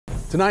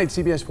Tonight,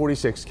 CBS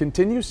 46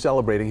 continues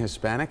celebrating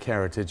Hispanic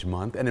Heritage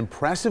Month. An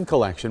impressive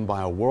collection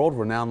by a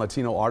world-renowned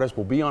Latino artist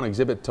will be on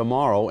exhibit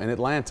tomorrow in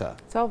Atlanta.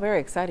 It's all very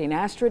exciting.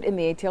 Astrid in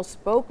the A-Tail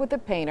spoke with the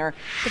painter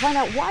to find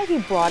out why he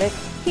brought it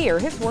here,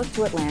 his work,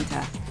 to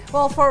Atlanta.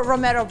 Well, for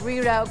Romero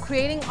Britto,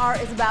 creating art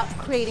is about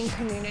creating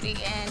community,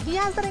 and he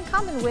has that in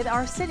common with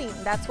our city.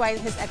 That's why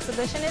his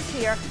exhibition is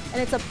here,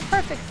 and it's a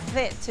perfect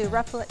fit to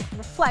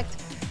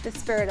reflect the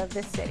spirit of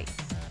this city.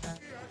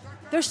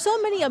 There's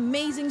so many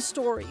amazing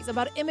stories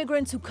about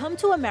immigrants who come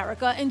to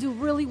America and do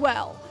really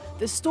well.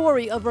 The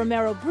story of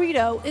Romero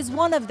Britto is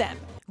one of them.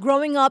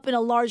 Growing up in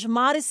a large,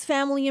 modest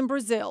family in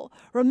Brazil,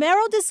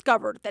 Romero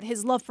discovered that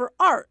his love for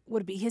art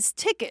would be his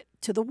ticket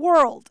to the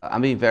world.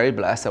 I'm being very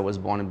blessed. I was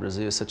born in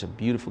Brazil. It's such a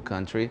beautiful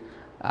country.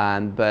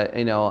 But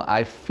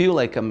I feel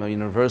like I'm a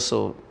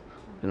universal,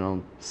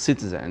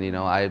 citizen.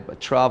 I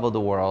travel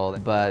the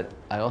world, but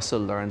I also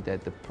learned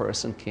that the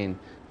person can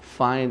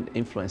find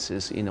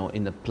influences, in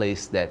a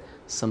place that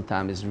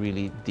sometimes is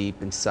really deep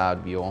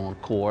inside your own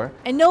core.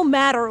 And no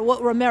matter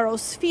what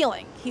Romero's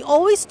feeling, he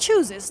always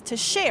chooses to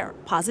share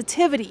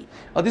positivity.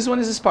 Oh, this one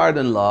is inspired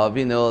in love,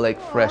 like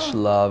fresh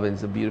love, and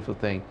it's a beautiful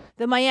thing.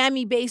 The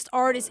Miami-based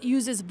artist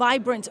uses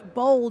vibrant,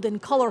 bold,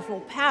 and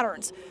colorful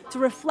patterns to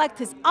reflect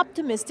his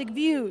optimistic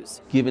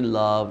views. Giving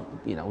love,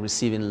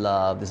 receiving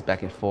love, this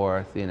back and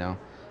forth,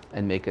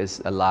 and make us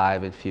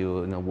alive and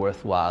feel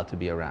worthwhile to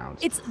be around.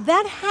 It's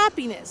that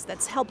happiness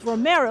that's helped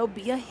Romero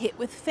be a hit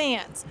with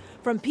fans.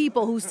 From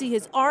people who see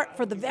his art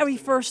for the very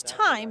first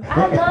time.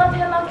 I love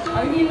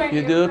Hello Kitty.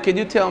 You do? Can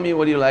you tell me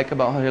what you like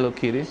about Hello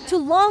Kitty? To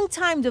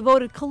longtime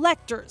devoted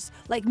collectors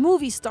like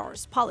movie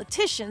stars,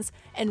 politicians,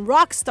 and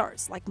rock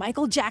stars like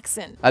Michael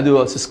Jackson. I do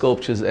also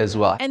sculptures as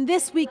well. And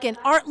this weekend,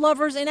 art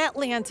lovers in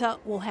Atlanta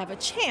will have a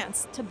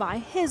chance to buy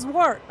his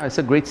work. It's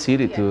a great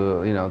city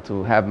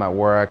to have my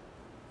work.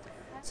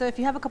 So if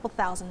you have a couple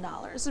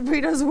 $1,000s,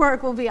 Britto's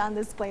work will be on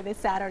display this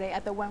Saturday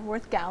at the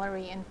Wentworth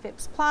Gallery in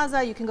Phipps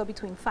Plaza. You can go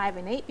between 5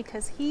 and 8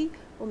 because he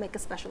will make a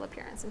special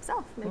appearance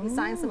himself. Maybe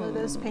sign some of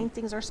those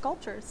paintings or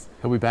sculptures.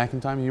 He'll be back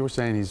in time? You were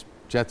saying he's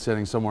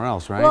jet-setting somewhere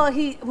else, right?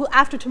 Well,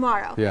 after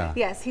tomorrow. Yeah.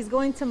 Yes, he's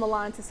going to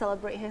Milan to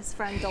celebrate his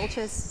friend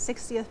Dolce's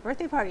 60th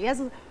birthday party. He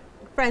has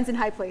friends in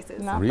high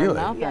places. Not really? for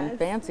nothing. Yes.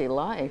 Fancy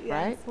life, Yes.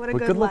 right? What a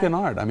But good looking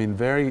art. I mean,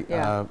 very,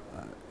 Yeah.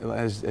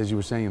 as you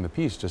were saying in the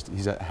piece,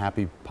 he's a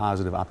happy,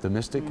 positive,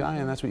 optimistic guy,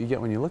 and that's what you get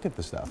when you look at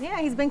this stuff. Yeah,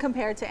 he's been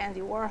compared to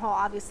Andy Warhol.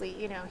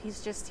 Obviously,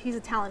 he's a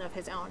talent of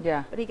his own.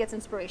 Yeah. But he gets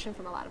inspiration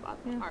from a lot of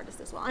other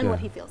artists as well, and what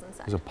he feels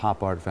inside. There's a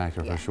pop art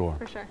factor for sure.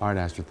 For sure. All right,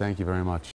 Astrid, thank you very much.